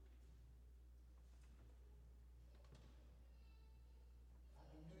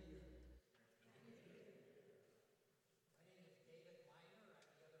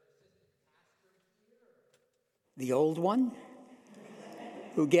the old one,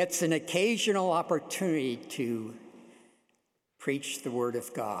 who gets an occasional opportunity to preach the Word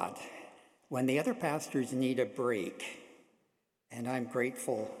of God when the other pastors need a break, and I'm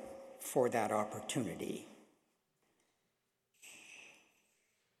grateful for that opportunity.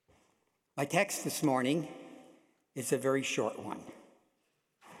 My text this morning is a very short one.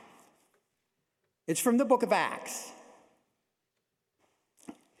 It's from the book of Acts.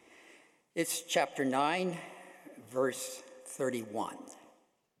 It's chapter 9, verse 31.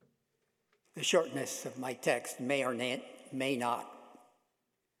 The shortness of my text may or may not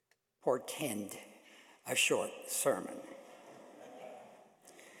portend a short sermon.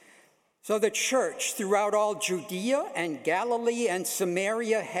 So the church throughout all Judea and Galilee and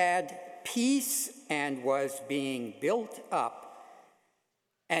Samaria had peace and was being built up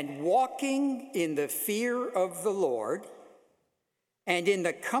and walking in the fear of the Lord and in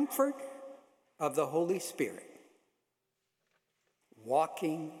the comfort of the Holy Spirit.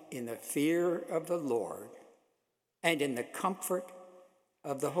 Walking in the fear of the Lord and in the comfort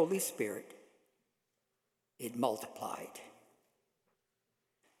of the Holy Spirit, it multiplied.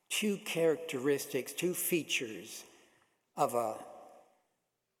 Two characteristics, two features of a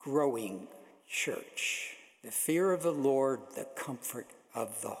growing church: the fear of the Lord, the comfort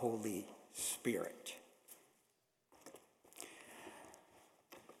of the Holy Spirit.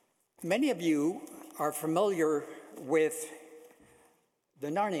 Many of you are familiar with the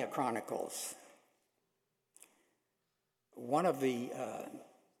Narnia Chronicles. One of the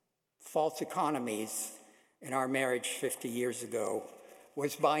false economies in our marriage 50 years ago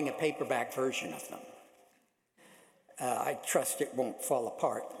was buying a paperback version of them. I trust it won't fall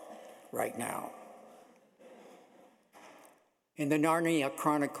apart right now. In the Narnia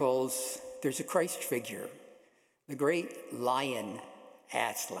Chronicles, there's a Christ figure, the great lion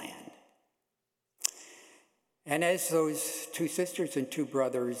Aslan. And as those two sisters and two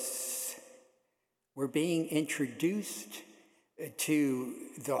brothers were being introduced to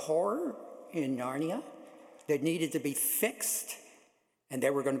the horror in Narnia that needed to be fixed, and they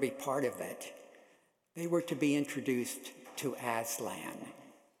were going to be part of it, they were to be introduced to Aslan.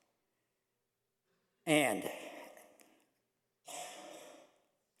 And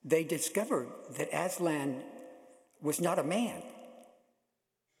they discovered that Aslan was not a man,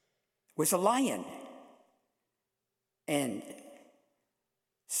 was a lion. And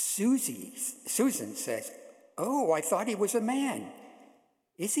Susan says, "Oh, I thought he was a man.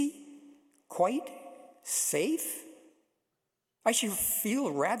 Is he quite safe? I should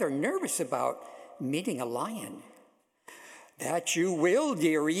feel rather nervous about meeting a lion." "That you will,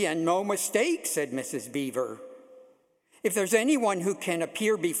 dearie, and no mistake," said Mrs. Beaver. "If there's anyone who can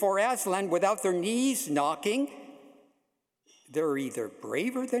appear before Aslan without their knees knocking, they're either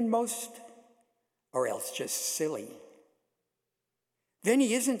braver than most or else just silly." "Then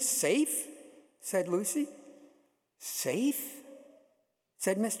he isn't safe?" said Lucy. "Safe?"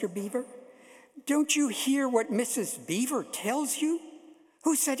 said Mr. Beaver. "Don't you hear what Mrs. Beaver tells you?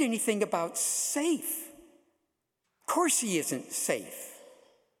 Who said anything about safe? Of course he isn't safe.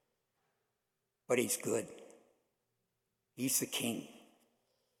 But he's good. He's the king,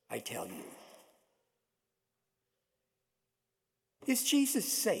 I tell you." Is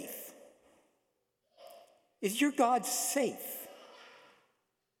Jesus safe? Is your God safe?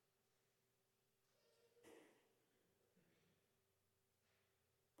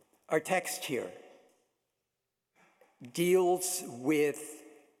 Our text here deals with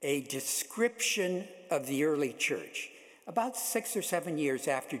a description of the early church. About 6 or 7 years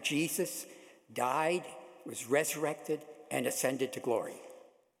after Jesus died, was resurrected, and ascended to glory.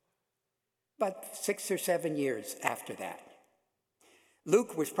 About 6 or 7 years after that.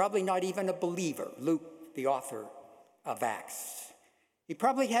 Luke was probably not even a believer. Luke, the author of Acts. He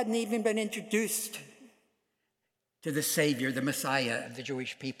probably hadn't even been introduced to the Savior, the Messiah of the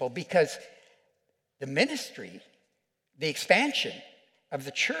Jewish people, because the ministry, the expansion of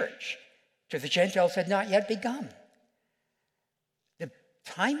the church to the Gentiles had not yet begun. The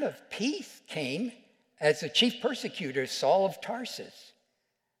time of peace came as the chief persecutor, Saul of Tarsus,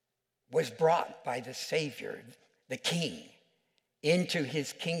 was brought by the Savior, the King, into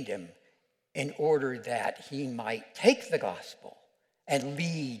his kingdom in order that he might take the gospel and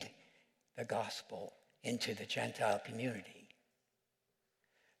lead the gospel into the Gentile community.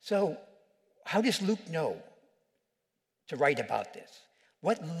 So, how does Luke know to write about this?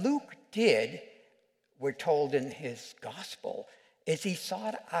 What Luke did, we're told in his gospel, is he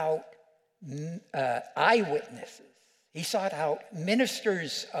sought out eyewitnesses. He sought out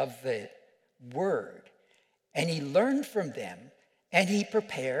ministers of the word, and he learned from them, and he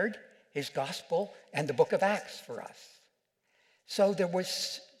prepared his gospel and the book of Acts for us. So there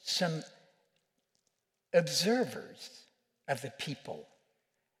was some observers of the people,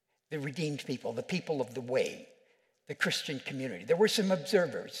 the redeemed people, the people of the way, the Christian community. There were some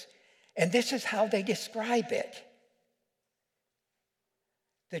observers, and this is how they describe it.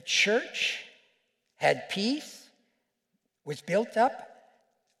 The church had peace, was built up,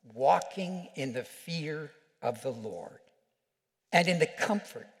 walking in the fear of the Lord and in the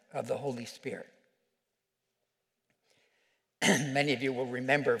comfort of the Holy Spirit. Many of you will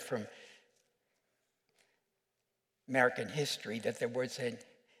remember from American history that there was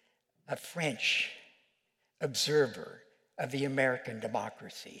a French observer of the American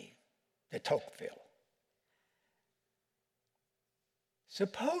democracy, de Tocqueville.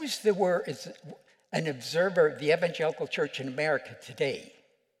 Suppose there were an observer of the evangelical church in America today.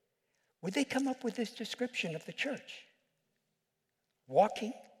 Would they come up with this description of the church?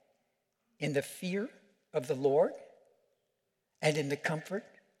 Walking in the fear of the Lord and in the comfort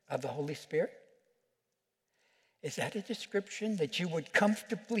of the Holy Spirit? Is that a description that you would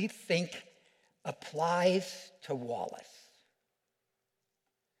comfortably think applies to Wallace?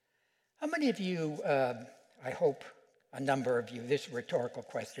 How many of you, I hope a number of you, this rhetorical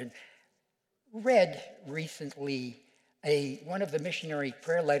question, read recently one of the missionary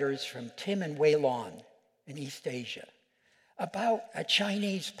prayer letters from Tim and Wei Lon in East Asia about a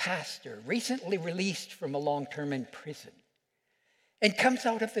Chinese pastor recently released from a long-term in prison and comes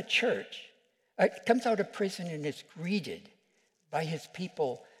out of the church, comes out of prison and is greeted by his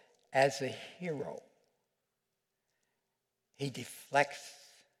people as a hero. He deflects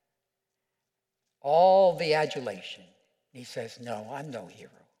all the adulation. He says, "No, I'm no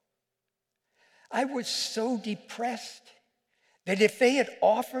hero. I was so depressed that if they had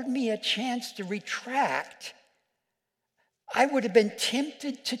offered me a chance to retract, I would have been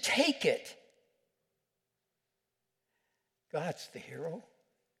tempted to take it." God's the hero.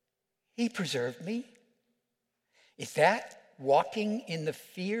 He preserved me. Is that walking in the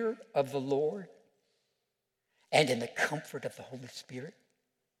fear of the Lord and in the comfort of the Holy Spirit?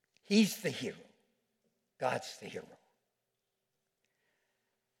 He's the hero. God's the hero.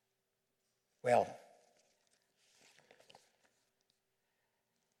 Well,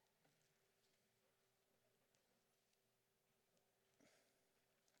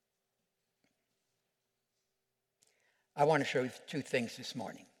 I want to show you two things this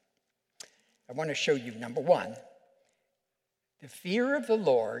morning. I want to show you, number one, the fear of the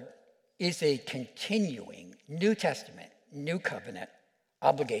Lord is a continuing New Testament, New Covenant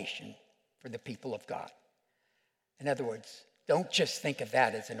obligation for the people of God. In other words, don't just think of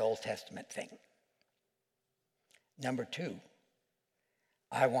that as an Old Testament thing. Number two,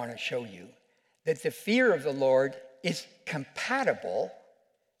 I want to show you that the fear of the Lord is compatible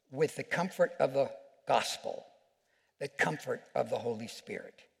with the comfort of the gospel, the comfort of the Holy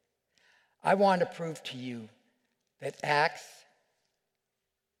Spirit. I want to prove to you that Acts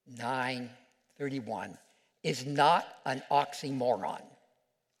 9:31 is not an oxymoron,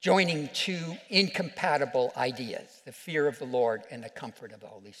 joining two incompatible ideas, the fear of the Lord and the comfort of the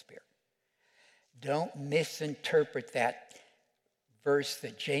Holy Spirit. Don't misinterpret that verse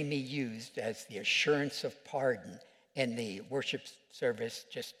that Jamie used as the assurance of pardon in the worship service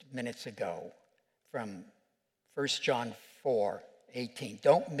just minutes ago from 1 John 4:18.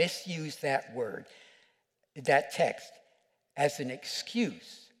 Don't misuse that word, that text, as an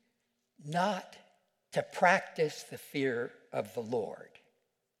excuse not to practice the fear of the Lord.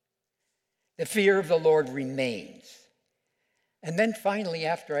 The fear of the Lord remains. And then finally,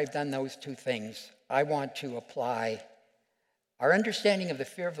 after I've done those two things, I want to apply our understanding of the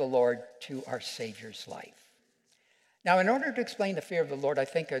fear of the Lord to our Savior's life. Now, in order to explain the fear of the Lord, I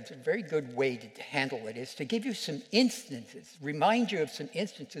think a very good way to handle it is to give you some instances, remind you of some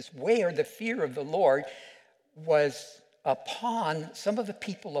instances where the fear of the Lord was upon some of the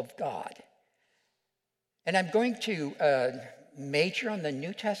people of God. And I'm going to major on the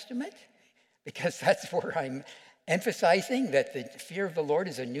New Testament because that's where I'm emphasizing that the fear of the Lord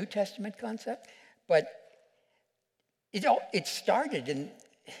is a New Testament concept. But it started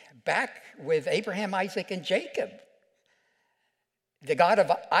back with Abraham, Isaac, and Jacob. The God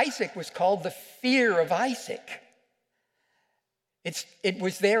of Isaac was called the fear of Isaac. It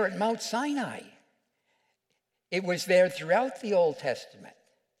was there at Mount Sinai. It was there throughout the Old Testament,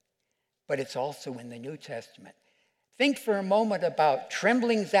 but it's also in the New Testament. Think for a moment about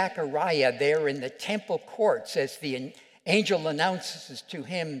trembling Zechariah there in the temple courts as the angel announces to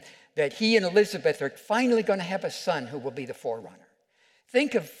him that he and Elizabeth are finally going to have a son who will be the forerunner.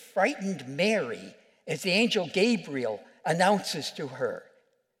 Think of frightened Mary as the angel Gabriel announces to her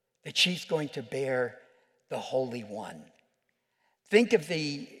that she's going to bear the Holy One. Think of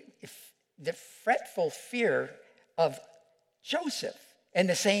the fretful fear of Joseph. And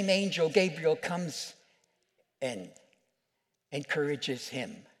the same angel, Gabriel, comes and encourages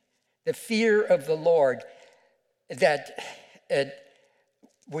him. The fear of the Lord that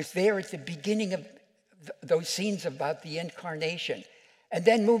was there at the beginning of those scenes about the incarnation. And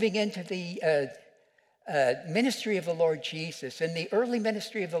then moving into the ministry of the Lord Jesus, in the early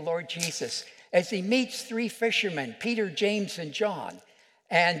ministry of the Lord Jesus, as he meets three fishermen, Peter, James, and John,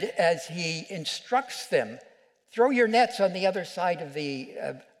 and as he instructs them, throw your nets on the other side of the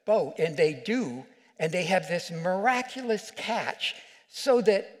boat, and they do, and they have this miraculous catch, so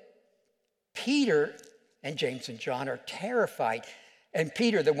that Peter and James and John are terrified. And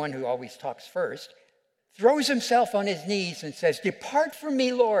Peter, the one who always talks first, throws himself on his knees and says, "Depart from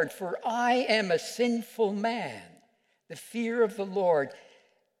me, Lord, for I am a sinful man." The fear of the Lord.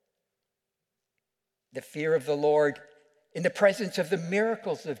 The fear of the Lord in the presence of the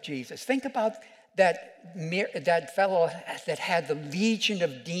miracles of Jesus. Think about that fellow that had the legion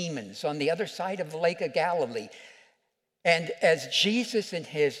of demons on the other side of the Lake of Galilee. And as Jesus in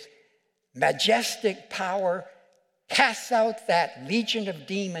his majestic power casts out that legion of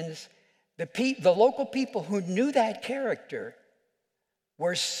demons, the local people who knew that character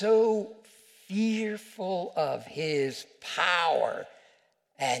were so fearful of his power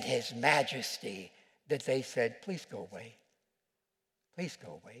and his majesty that they said, "Please go away. Please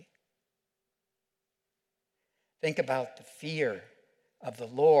go away." Think about the fear of the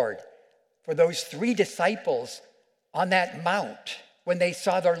Lord for those three disciples on that mount when they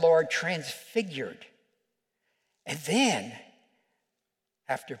saw their Lord transfigured. And then,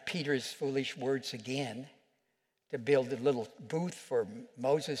 after Peter's foolish words again, to build a little booth for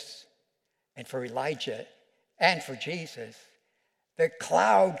Moses and for Elijah and for Jesus, the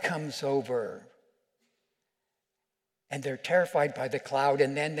cloud comes over. And they're terrified by the cloud,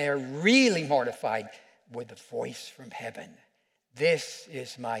 and then they're really mortified with a voice from heaven. "This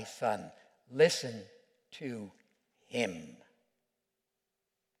is my son. Listen to him."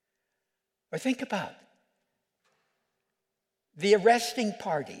 Or think about the arresting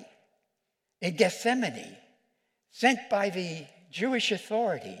party in Gethsemane, sent by the Jewish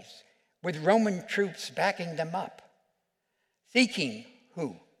authorities with Roman troops backing them up, seeking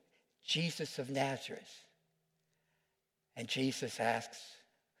who? Jesus of Nazareth. And Jesus asks,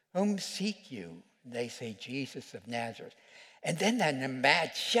 "Whom seek you?" They say, "Jesus of Nazareth." And then in a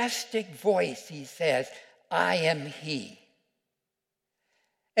majestic voice, he says, "I am he."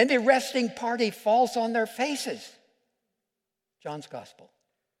 And the arresting party falls on their faces. John's Gospel.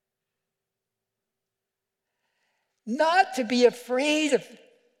 Not to be afraid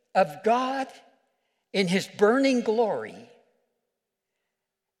of God in his burning glory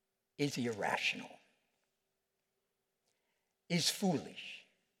is irrational, is foolish.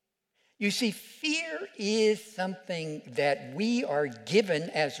 You see, fear is something that we are given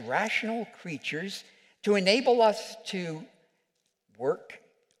as rational creatures to enable us to work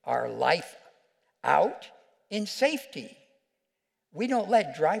our life out in safety. We don't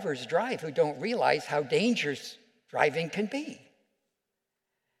let drivers drive who don't realize how dangerous driving can be.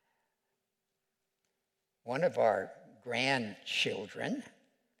 One of our grandchildren,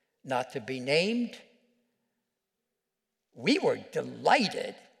 not to be named, we were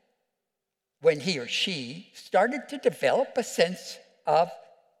delighted when he or she started to develop a sense of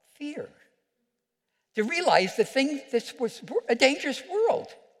fear, to realize this was a dangerous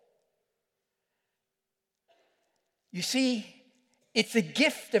world. You see, it's a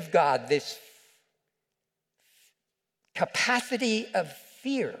gift of God, this capacity of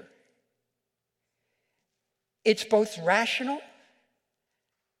fear. It's both rational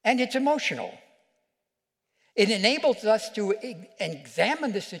and it's emotional. It enables us to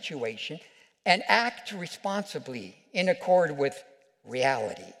examine the situation and act responsibly in accord with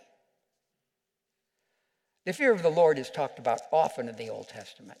reality. The fear of the Lord is talked about often in the Old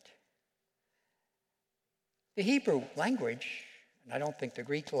Testament. The Hebrew language, and I don't think the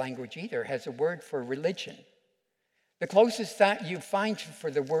Greek language either, has a word for religion. The closest that you find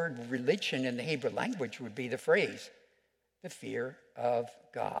for the word religion in the Hebrew language would be the phrase, "the fear of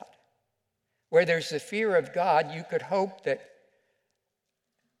God." Where there's the fear of God, you could hope that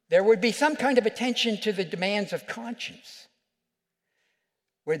there would be some kind of attention to the demands of conscience.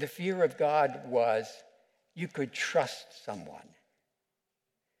 Where the fear of God was, you could trust someone.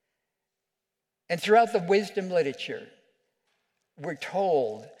 And throughout the wisdom literature, we're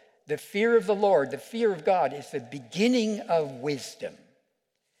told the fear of the Lord, the fear of God, is the beginning of wisdom.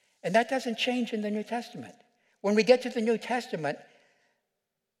 And that doesn't change in the New Testament. When we get to the New Testament,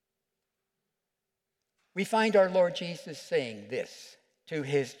 we find our Lord Jesus saying this to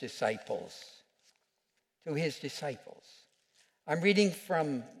his disciples. To his disciples. I'm reading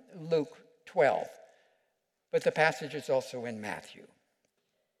from Luke 12, but the passage is also in Matthew.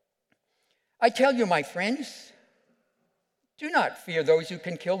 I tell you, my friends, do not fear those who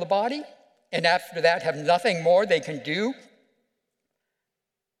can kill the body, and after that have nothing more they can do.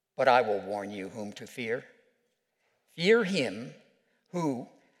 But I will warn you whom to fear. Fear him who,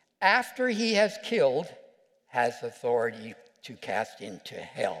 after he has killed, has authority to cast into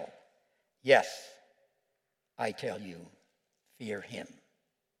hell. Yes, I tell you, fear him.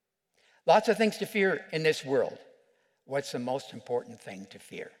 Lots of things to fear in this world. What's the most important thing to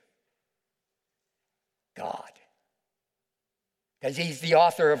fear? God. Because he's the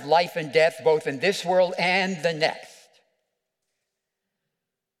author of life and death, both in this world and the next.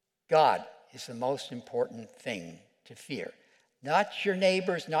 God is the most important thing to fear. Not your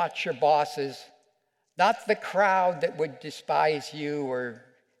neighbors, not your bosses, not the crowd that would despise you or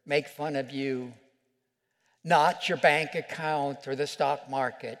make fun of you, not your bank account or the stock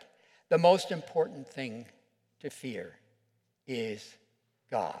market. The most important thing to fear is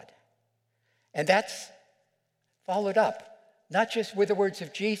God. And that's followed up, not just with the words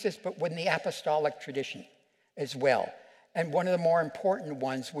of Jesus, but with the apostolic tradition as well. And one of the more important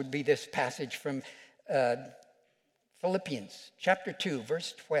ones would be this passage from Philippians chapter 2,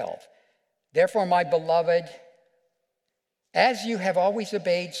 verse 12. Therefore, my beloved, as you have always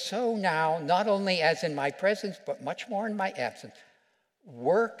obeyed, so now, not only as in my presence, but much more in my absence,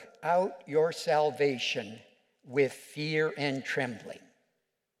 work out your salvation with fear and trembling.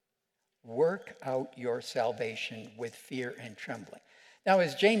 Work out your salvation with fear and trembling. Now,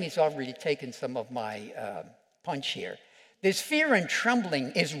 as Jamie's already taken some of my punch here, this fear and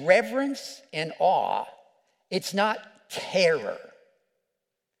trembling is reverence and awe. It's not terror,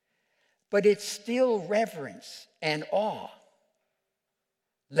 but it's still reverence and awe,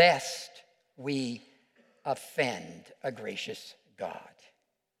 lest we offend a gracious God.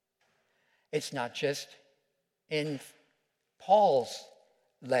 It's not just in Paul's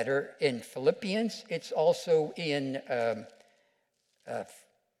letter in Philippians, it's also in 2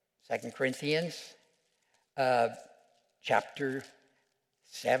 Corinthians chapter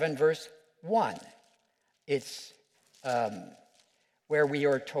 7, verse 1. It's where we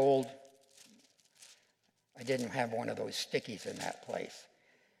are told, I didn't have one of those stickies in that place.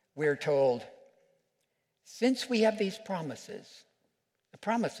 We're told, since we have these promises, the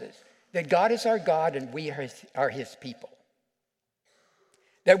promises that God is our God and we are his people,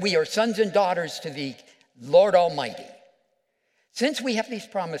 that we are sons and daughters to the Lord Almighty. Since we have these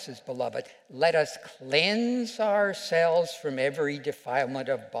promises, beloved, let us cleanse ourselves from every defilement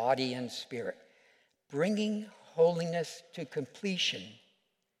of body and spirit, bringing holiness to completion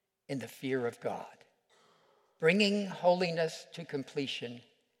in the fear of God. Bringing holiness to completion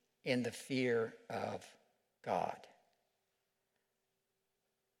in the fear of God.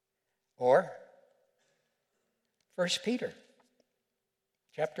 Or 1 Peter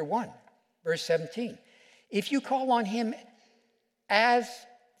chapter 1, verse 17. If you call on him as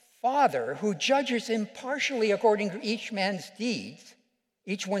Father, who judges impartially according to each one's deeds,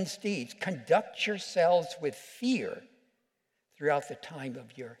 conduct yourselves with fear throughout the time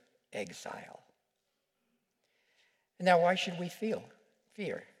of your exile. And now, why should we feel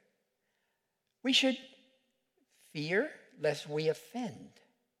fear? We should fear lest we offend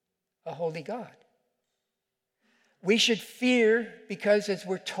a holy God. We should fear because, as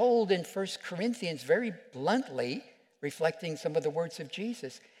we're told in 1 Corinthians very bluntly, reflecting some of the words of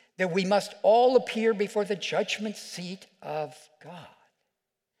Jesus, that we must all appear before the judgment seat of God.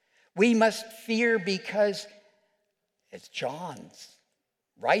 We must fear because, as John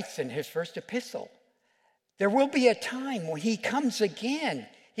writes in his first epistle, there will be a time when he comes again.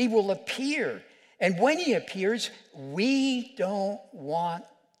 He will appear. And when he appears, we don't want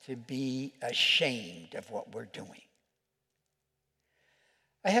to be ashamed of what we're doing.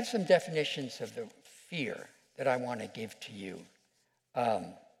 I have some definitions of the fear that I want to give to you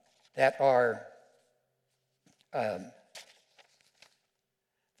that are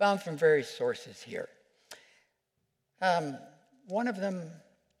found from various sources here. One of them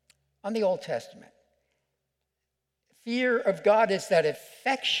on the Old Testament. Fear of God is that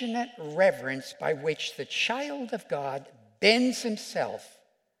affectionate reverence by which the child of God bends himself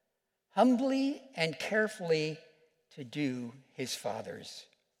humbly and carefully to do his Father's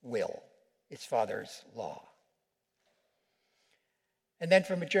will, his Father's law. And then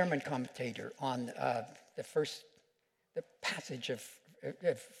from a German commentator on the passage of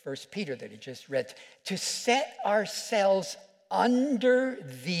 1 Peter that he just read, to set ourselves under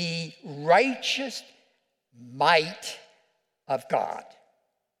the righteous might of God,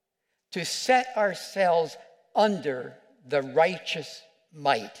 to set ourselves under the righteous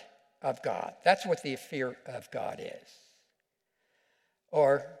might of God. That's what the fear of God is.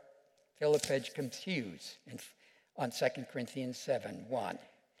 Or Philip Edgecombe Hughes on 2 Corinthians 7:1.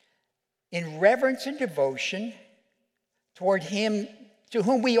 In reverence and devotion toward him to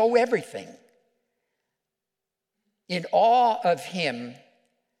whom we owe everything, in awe of him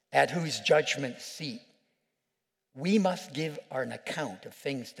at whose judgment seat we must give an account of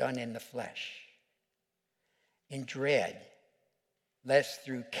things done in the flesh, in dread lest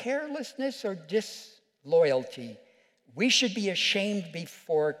through carelessness or disloyalty we should be ashamed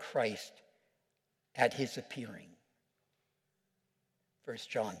before Christ at his appearing. 1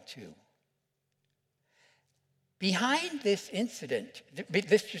 John 2. Behind this incident,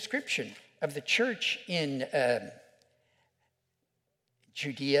 this description of the church in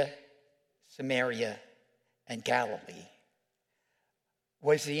Judea, Samaria, and Galilee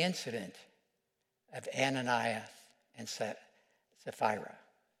was the incident of Ananias and Sapphira,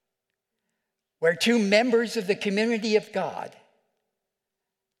 where two members of the community of God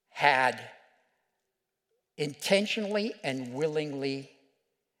had intentionally and willingly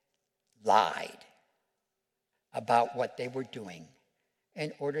lied about what they were doing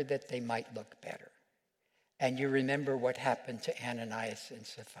in order that they might look better. And you remember what happened to Ananias and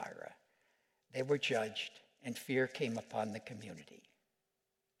Sapphira. They were judged, and fear came upon the community.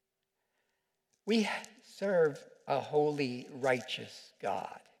 We serve a holy, righteous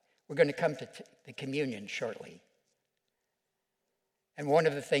God. We're going to come to the communion shortly. And one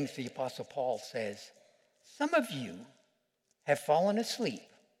of the things the Apostle Paul says, some of you have fallen asleep.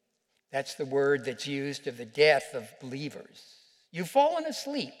 That's the word that's used of the death of believers. You've fallen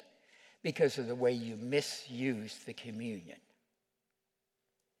asleep because of the way you misuse the communion.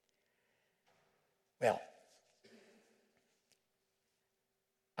 Well,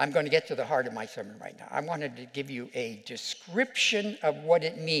 I'm going to get to the heart of my sermon right now. I wanted to give you a description of what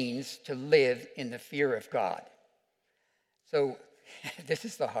it means to live in the fear of God. So this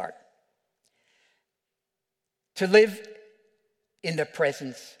is the heart. To live in the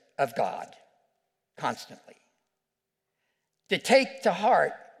presence of God constantly. To take to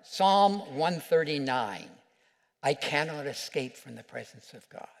heart Psalm 139, I cannot escape from the presence of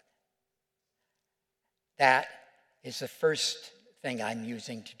God. That is the first thing I'm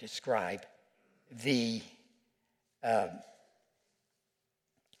using to describe the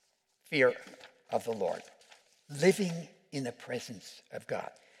fear of the Lord. Living in the presence of God.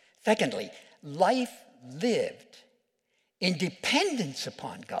 Secondly, life lived in dependence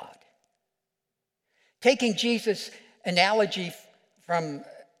upon God. Taking Jesus' analogy from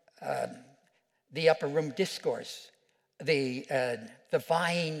the upper room discourse, the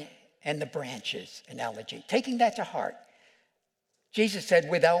vine and the branches analogy, taking that to heart, Jesus said,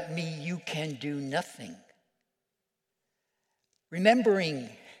 without me, you can do nothing. Remembering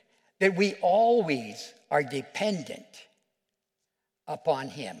that we always are dependent upon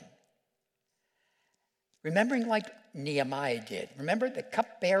him. Remembering like Nehemiah did. Remember the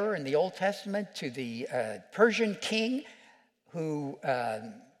cupbearer in the Old Testament to the Persian king who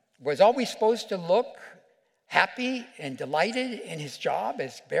was always supposed to look happy and delighted in his job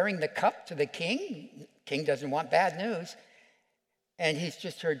as bearing the cup to the king. King doesn't want bad news. And he's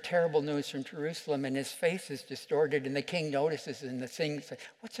just heard terrible news from Jerusalem, and his face is distorted, and the king notices, and the king says,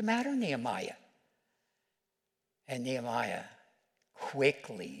 what's the matter, Nehemiah? And Nehemiah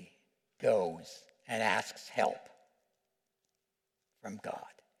quickly goes and asks help from God.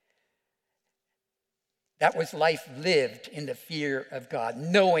 That was life lived in the fear of God,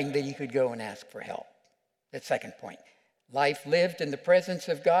 knowing that he could go and ask for help. That's the second point. Life lived in the presence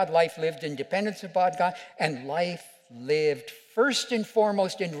of God, life lived in dependence upon God, and life lived first and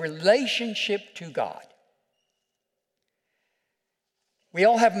foremost in relationship to God. We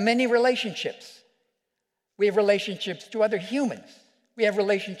all have many relationships. We have relationships to other humans. We have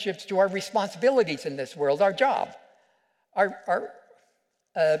relationships to our responsibilities in this world, our job.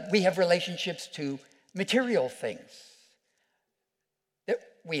 We have relationships to material things that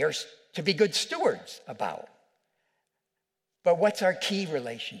we are to be good stewards about. But what's our key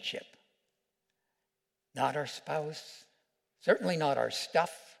relationship? Not our spouse, certainly not our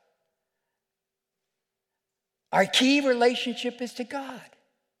stuff. Our key relationship is to God.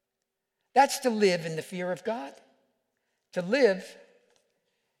 That's to live in the fear of God. To live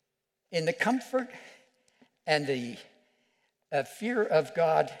in the comfort and the fear of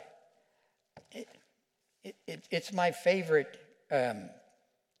God. It's my favorite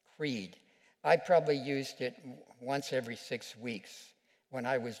creed. I probably used it once every 6 weeks when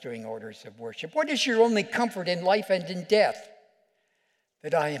I was doing orders of worship. What is your only comfort in life and in death?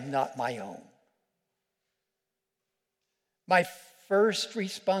 That I am not my own. My first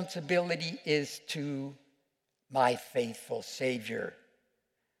responsibility is to my faithful Savior,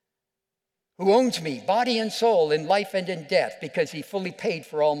 who owns me, body and soul, in life and in death, because he fully paid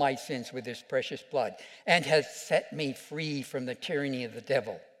for all my sins with his precious blood and has set me free from the tyranny of the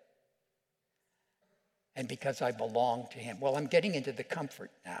devil. And because I belong to him. Well, I'm getting into the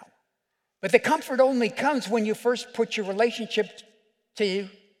comfort now. But the comfort only comes when you first put your relationship to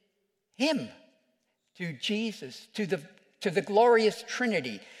him, to Jesus, to the glorious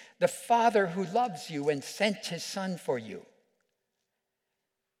Trinity, the Father who loves you and sent his Son for you.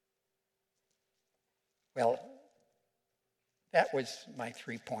 Well, that was my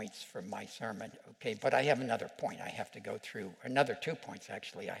 3 points from my sermon. Okay, but I have another point I have to go through. Another 2 points,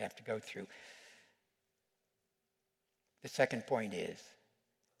 actually, I have to go through. The second point is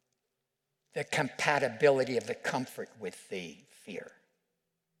the compatibility of the comfort with the fear.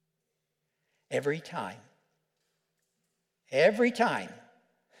 Every time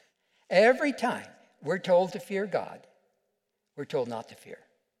we're told to fear God, we're told not to fear.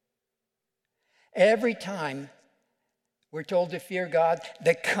 Every time we're told to fear God,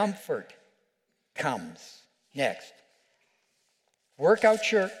 the comfort comes. Next, work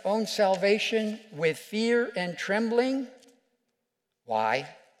out your own salvation with fear and trembling. Why?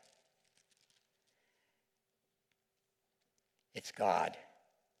 It's God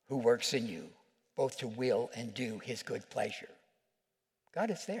who works in you, both to will and do his good pleasure. God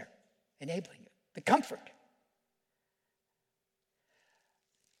is there, enabling you. The comfort.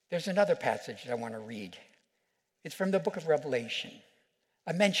 There's another passage that I want to read. It's from the book of Revelation.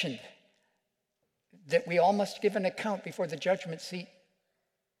 I mentioned that we all must give an account before the judgment seat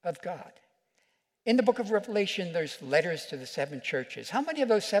of God. In the book of Revelation, there's letters to the 7 churches. How many of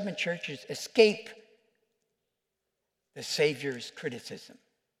those 7 churches escape the Savior's criticism?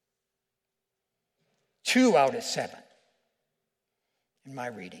 2 out of 7 in my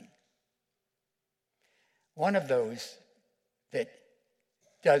reading. One of those that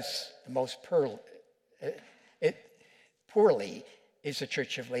does the most poorly is the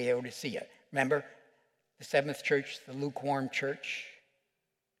church of Laodicea. Remember, the 7th church, the lukewarm church.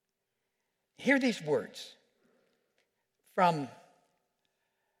 Hear these words from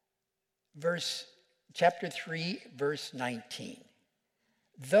chapter 3, verse 19.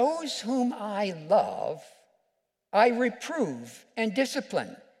 Those whom I love, I reprove and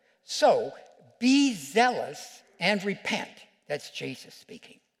discipline. So be zealous and repent. That's Jesus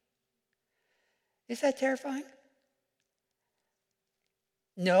speaking. Is that terrifying?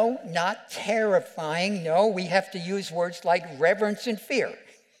 No, not terrifying. No, we have to use words like reverence and fear,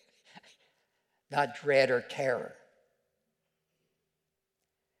 not dread or terror.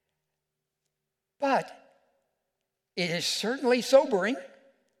 But it is certainly sobering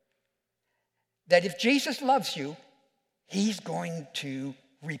that if Jesus loves you, he's going to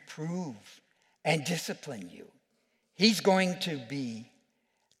reprove and discipline you. He's going to be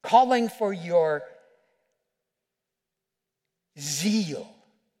calling for your zeal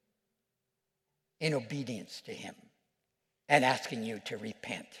in obedience to him and asking you to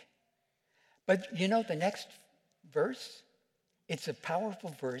repent. But you know the next verse? It's a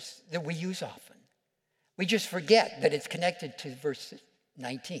powerful verse that we use often. We just forget that it's connected to verse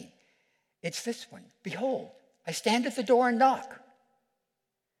 19. It's this one. Behold, I stand at the door and knock.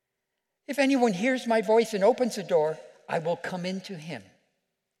 If anyone hears my voice and opens the door, I will come into him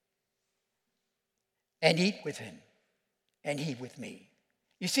and eat with him and he with me.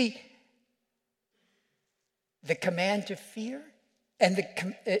 You see, the command to fear and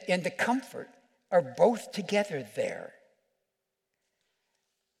the comfort are both together there.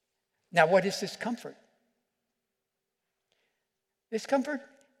 Now, what is this comfort? This comfort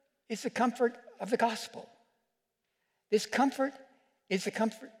is the comfort of the gospel. This comfort is the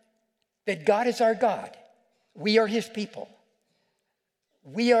comfort that God is our God. We are his people.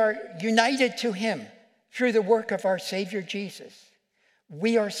 We are united to him through the work of our Savior Jesus.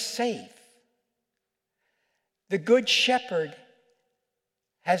 We are safe. The Good Shepherd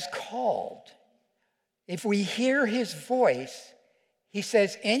has called. If we hear his voice, he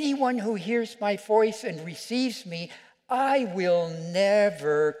says, anyone who hears my voice and receives me, I will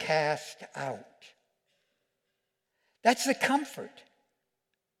never cast out. That's the comfort.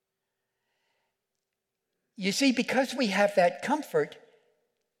 You see, because we have that comfort,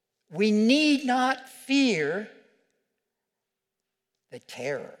 we need not fear the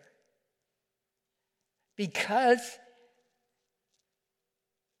terror. Because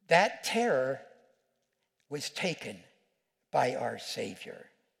that terror was taken by our Savior.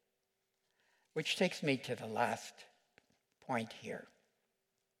 Which takes me to the last point here.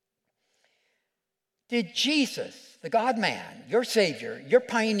 Did Jesus, the God-man, your Savior, your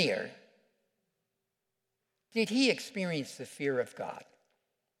pioneer, did he experience the fear of God?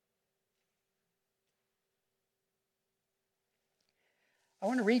 I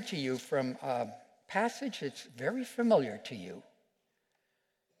want to read to you from a passage that's very familiar to you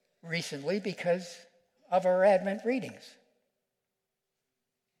recently because of our Advent readings.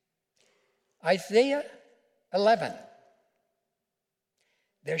 Isaiah 11.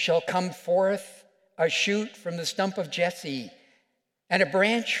 There shall come forth a shoot from the stump of Jesse, and a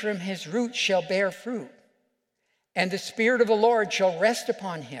branch from his root shall bear fruit. And the Spirit of the Lord shall rest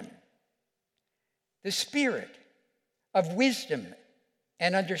upon him, the Spirit of wisdom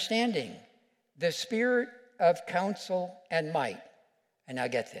and understanding, the Spirit of counsel and might. And now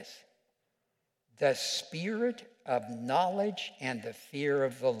get this, the Spirit of knowledge and the fear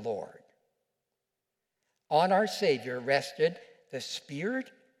of the Lord. On our Savior rested the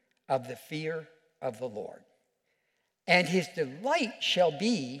Spirit of the fear of the Lord. And his delight shall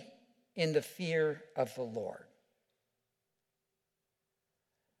be in the fear of the Lord.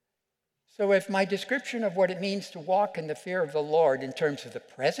 So if my description of what it means to walk in the fear of the Lord in terms of the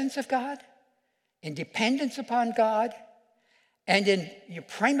presence of God, in dependence upon God, and in your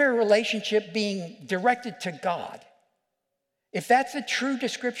primary relationship being directed to God, if that's a true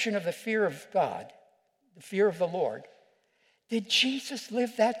description of the fear of God, the fear of the Lord, did Jesus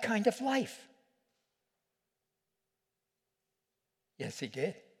live that kind of life? Yes, he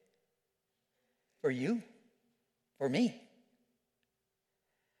did. For you, for me.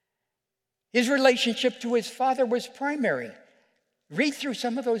 His relationship to his Father was primary. Read through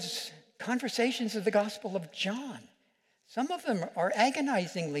some of those conversations of the Gospel of John. Some of them are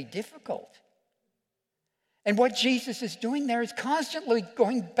agonizingly difficult. And what Jesus is doing there is constantly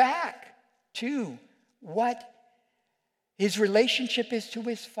going back to what his relationship is to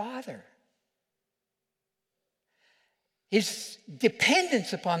his Father. His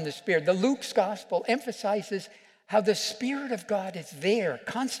dependence upon the Spirit. The Luke's Gospel emphasizes how the Spirit of God is there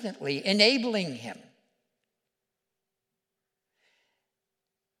constantly enabling him.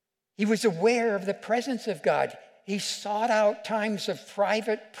 He was aware of the presence of God. He sought out times of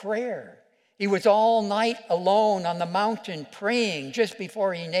private prayer. He was all night alone on the mountain praying just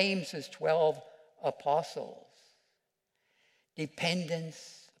before he names his 12 apostles.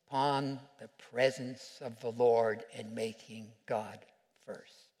 Dependence upon the presence of the Lord and making God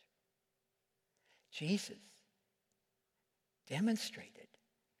first. Jesus demonstrated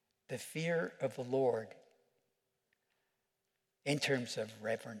the fear of the Lord in terms of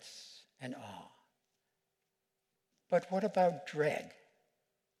reverence and awe. But what about dread?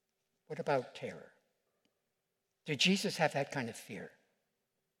 What about terror? Did Jesus have that kind of fear?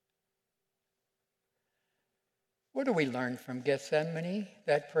 What do we learn from Gethsemane,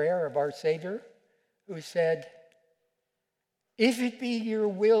 that prayer of our Savior, who said, "If it be your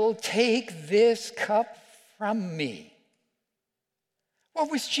will, take this cup from me"?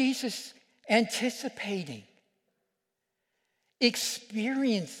 What was Jesus anticipating?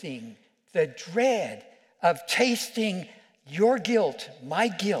 Experiencing the dread of tasting your guilt, my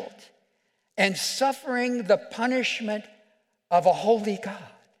guilt, and suffering the punishment of a holy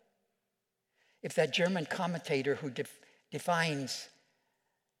God. If that German commentator who defines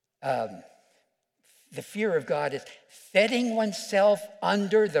the fear of God as setting oneself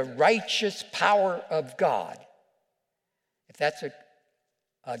under the righteous power of God, if that's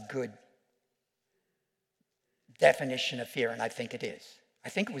a good definition of fear, and I think it is. I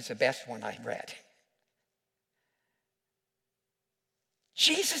think it was the best one I read.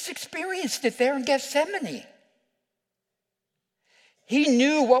 Jesus experienced it there in Gethsemane. He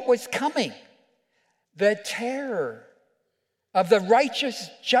knew what was coming. The terror of the righteous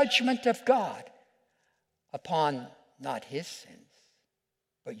judgment of God upon not his sins,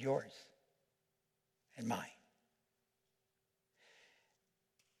 but yours and mine.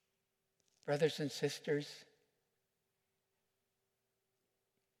 Brothers and sisters,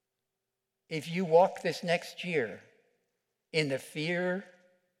 if you walk this next year in the fear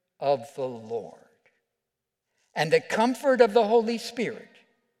of the Lord and the comfort of the Holy Spirit,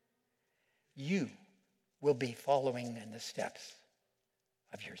 you will be following in the steps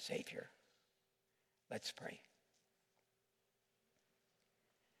of your Savior. Let's pray.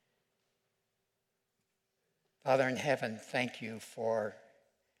 Father in heaven, thank you for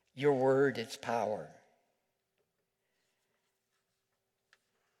your word, its power.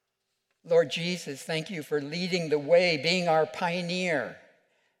 Lord Jesus, thank you for leading the way, being our pioneer,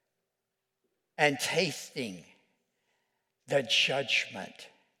 and tasting the judgment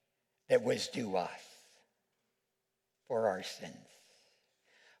that was due us for our sins.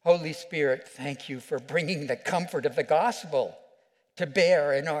 Holy Spirit, thank you for bringing the comfort of the gospel to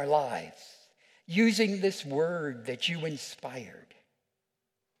bear in our lives, using this word that you inspired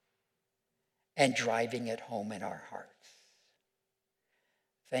and driving it home in our hearts.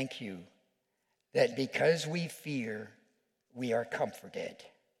 Thank you that because we fear, we are comforted.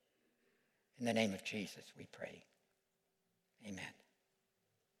 In the name of Jesus, we pray. Amen.